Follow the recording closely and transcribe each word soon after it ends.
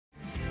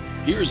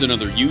Here's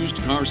another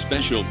used car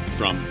special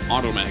from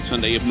Automax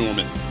Hyundai of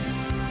Norman.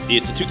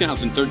 It's a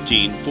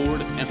 2013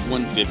 Ford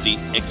F150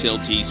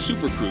 XLT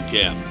SuperCrew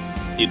cab.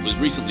 It was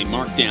recently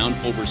marked down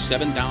over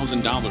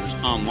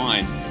 $7,000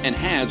 online and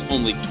has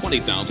only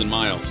 20,000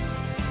 miles.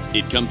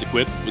 It comes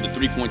equipped with a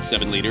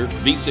 3.7-liter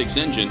V6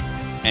 engine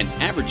and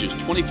averages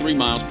 23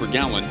 miles per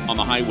gallon on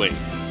the highway.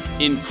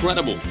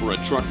 Incredible for a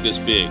truck this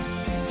big.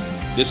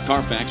 This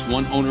Carfax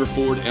one-owner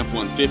Ford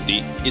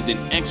F-150 is in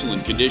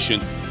excellent condition,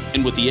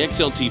 and with the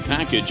XLT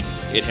package,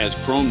 it has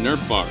chrome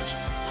Nerf bars,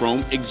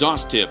 chrome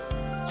exhaust tip,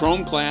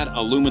 chrome-clad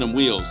aluminum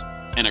wheels,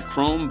 and a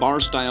chrome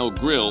bar-style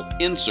grille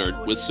insert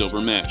with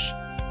silver mesh.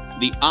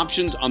 The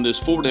options on this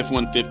Ford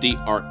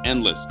F-150 are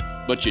endless,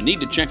 but you need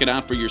to check it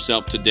out for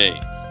yourself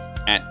today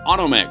at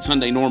Automax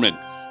Hyundai Norman,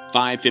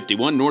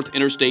 551 North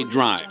Interstate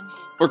Drive,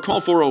 or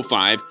call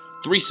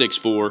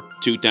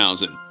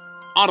 405-364-2000.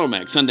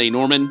 Automax Hyundai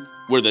Norman,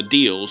 where the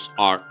deals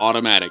are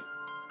automatic.